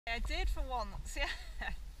I did for once, yeah.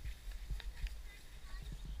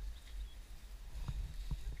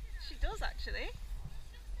 She does actually.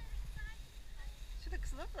 She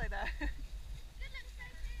looks lovely though.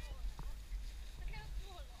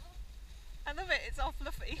 I love it, it's all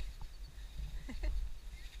fluffy.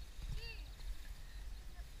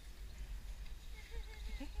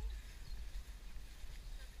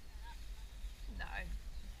 No.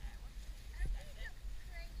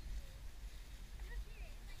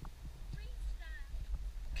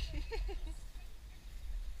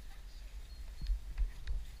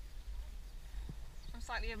 I'm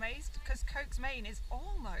slightly amazed because Coke's mane is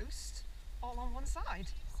almost all on one side.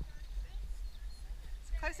 It's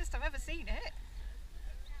the closest I've ever seen it.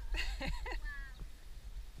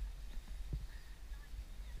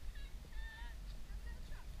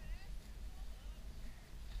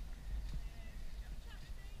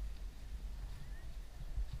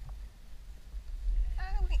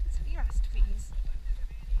 Oh, wait, you asked, please.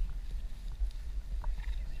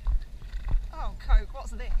 Oh, Coke,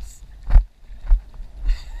 what's this?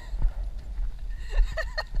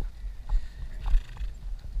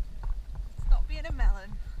 Stop being a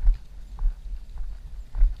melon.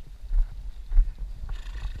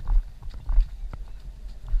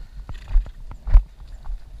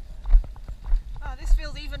 Oh, this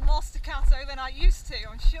feels even more staccato than I used to,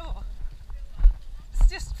 I'm sure. It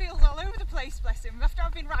just feels all over the place, bless him. After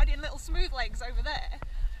I've been riding little smooth legs over there.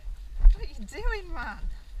 What are you doing, man?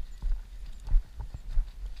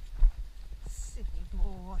 Silly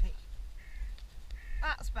boy.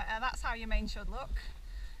 That's better, that's how your mane should look.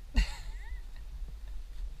 Wait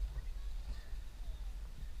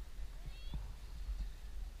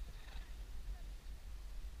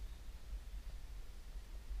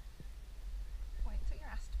till you're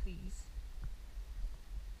asked, please.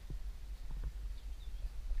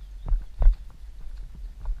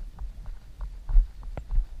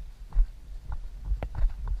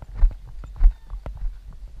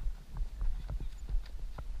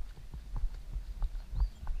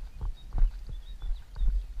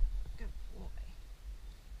 Good boy.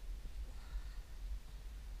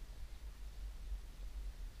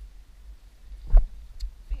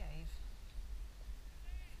 Behave.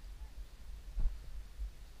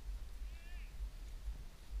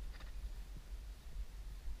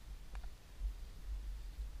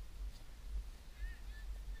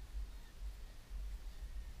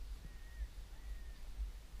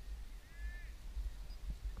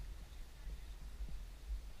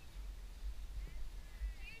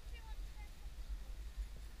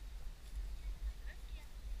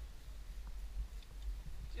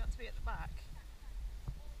 Do you want to be at the back?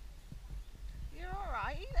 You're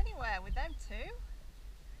alright, eat anywhere with them too.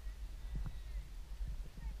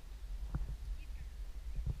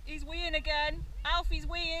 He's weeing again. Alfie's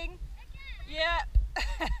weeing. Yep.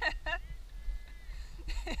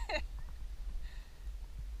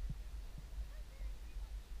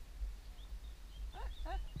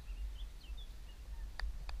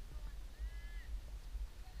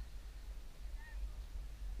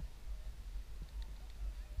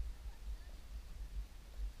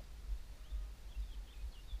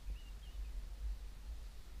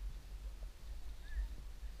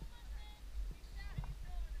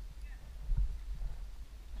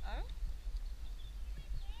 Oh.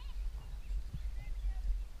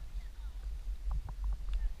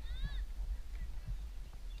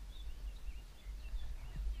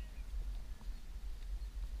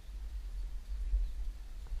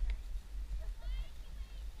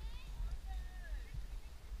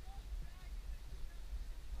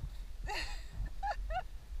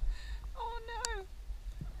 Oh no.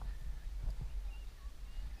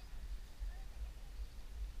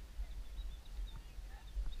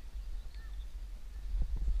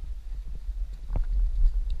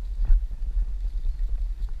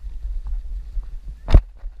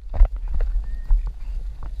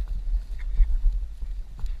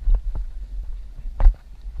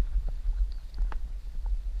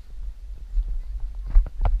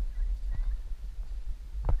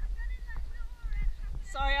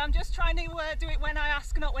 Sorry, I'm just trying to do it when I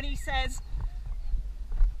ask, not when he says.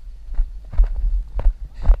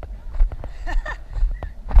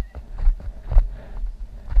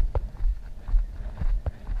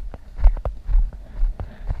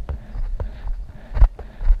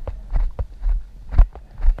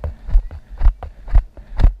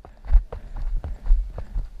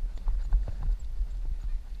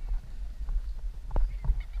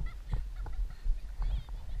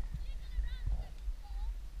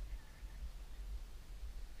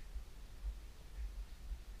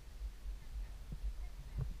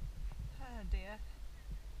 Oh dear.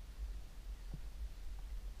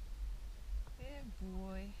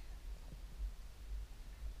 boy.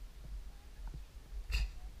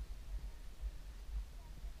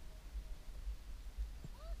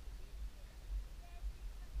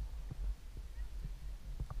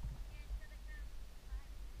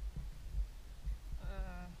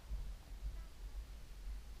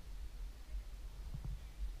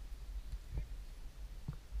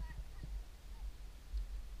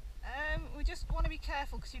 We just want to be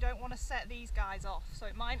careful because you don't want to set these guys off, so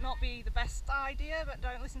it might not be the best idea, but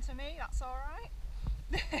don't listen to me, that's alright.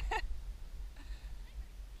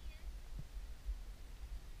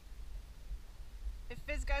 If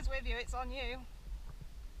Fizz goes with you, it's on you.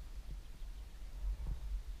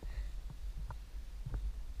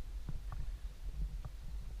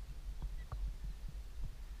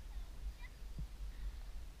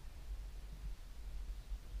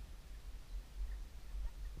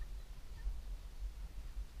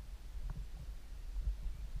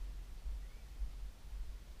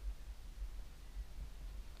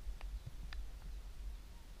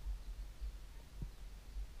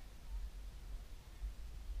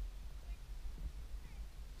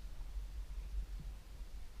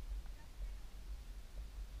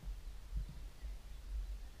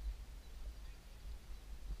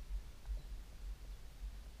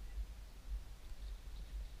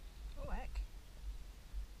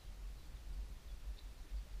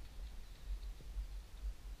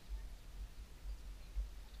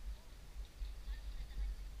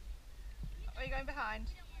 Are you going behind?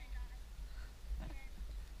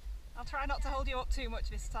 I'll try not to hold you up too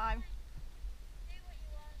much this time.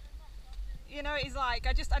 You know what he's like,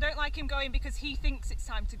 I don't like him going because he thinks it's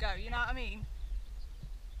time to go, you know what I mean?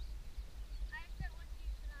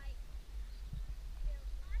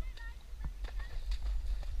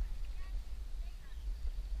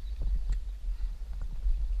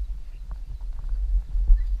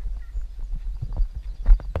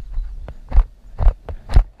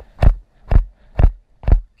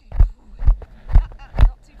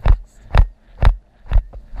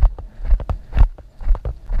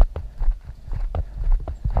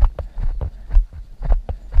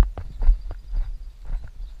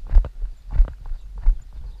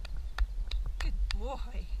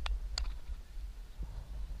 Boy.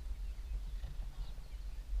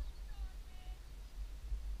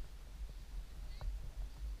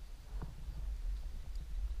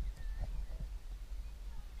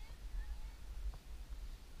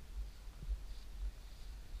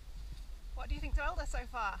 What do you think to Elda so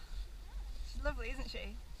far? She's lovely, isn't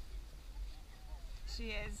she?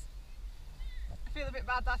 She is. I feel a bit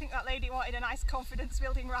bad that I think that lady wanted a nice confidence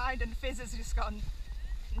building ride and Fizz has just gone,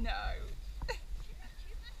 no.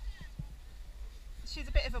 She's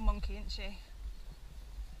a bit of a monkey, isn't she? Okay,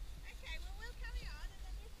 well we'll carry on and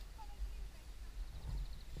then you can follow me later.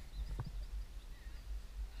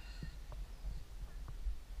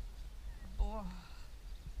 Oh,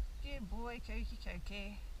 good boy, Cokie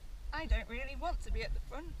Cokie. I don't really want to be at the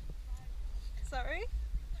front. Sorry?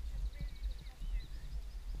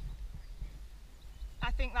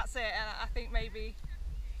 I think that's it, and I think maybe...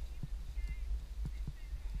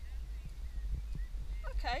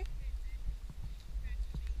 Okay.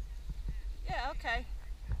 Yeah, okay.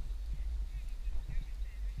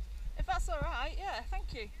 If that's alright, yeah,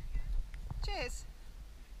 thank you. Cheers.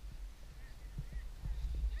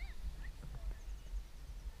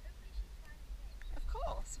 Of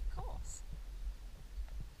course, of course.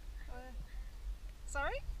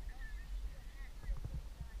 Sorry?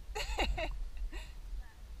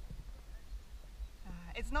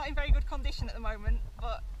 It's not in very good condition at the moment,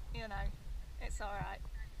 but, you know, it's alright.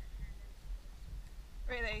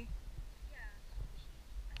 Really?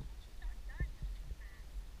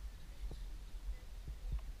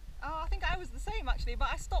 Oh, I think I was the same actually, but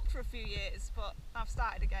I stopped for a few years, but I've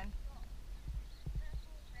started again.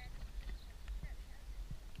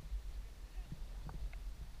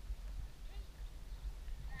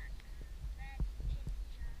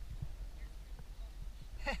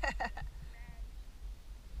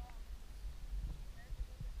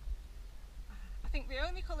 I think the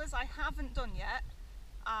only colours I haven't done yet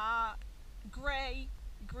are grey,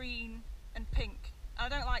 green and pink. I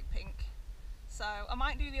don't like pink, so I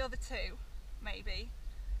might do the other two, maybe.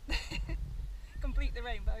 Complete the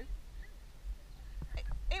rainbow.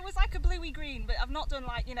 It was like a bluey green, but I've not done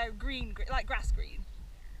like, you know, green, like grass green,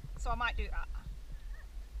 so I might do that.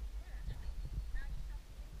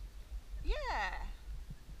 Yeah.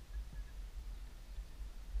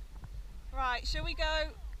 Right, shall we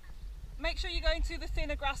go? Make sure you go into the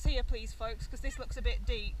thinner grass here, please, folks, because this looks a bit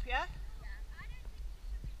deep, yeah?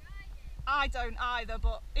 I don't either,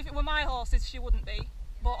 but if it were my horses, she wouldn't be.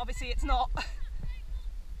 But obviously it's not.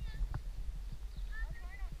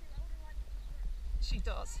 She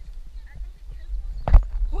does.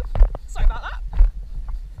 Whoop, sorry about that.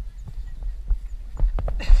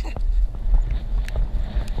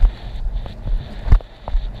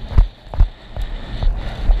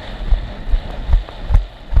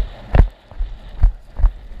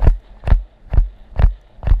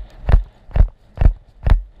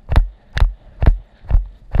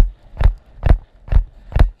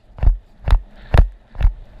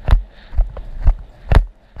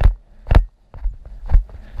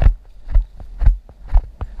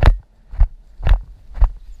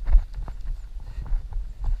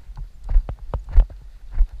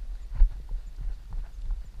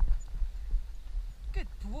 Good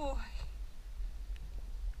boy.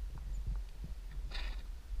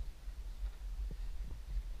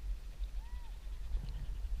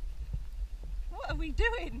 What are we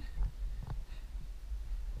doing?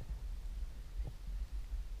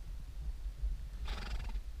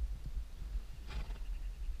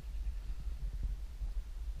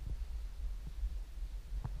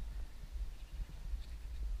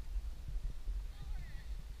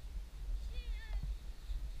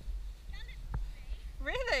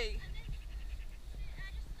 Really?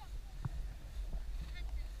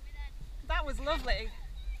 That was lovely.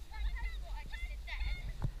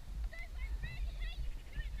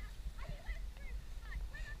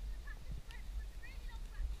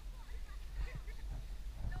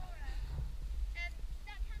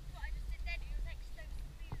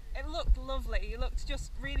 It looked lovely. You looked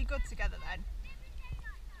just really good together then.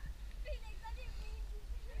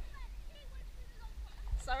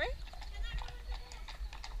 Sorry?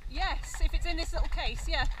 Yes, if it's in this little case,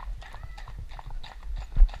 yeah.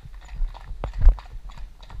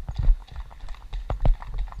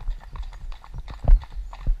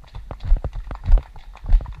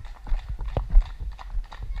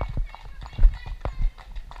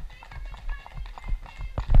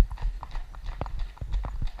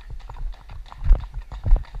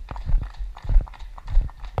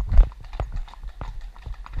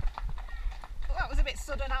 Well, that was a bit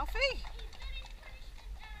sudden, Alfie.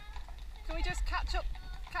 Can we just catch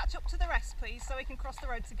up to the rest, please, so we can cross the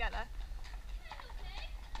road together?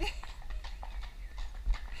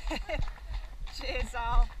 Cheers,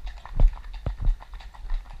 Al.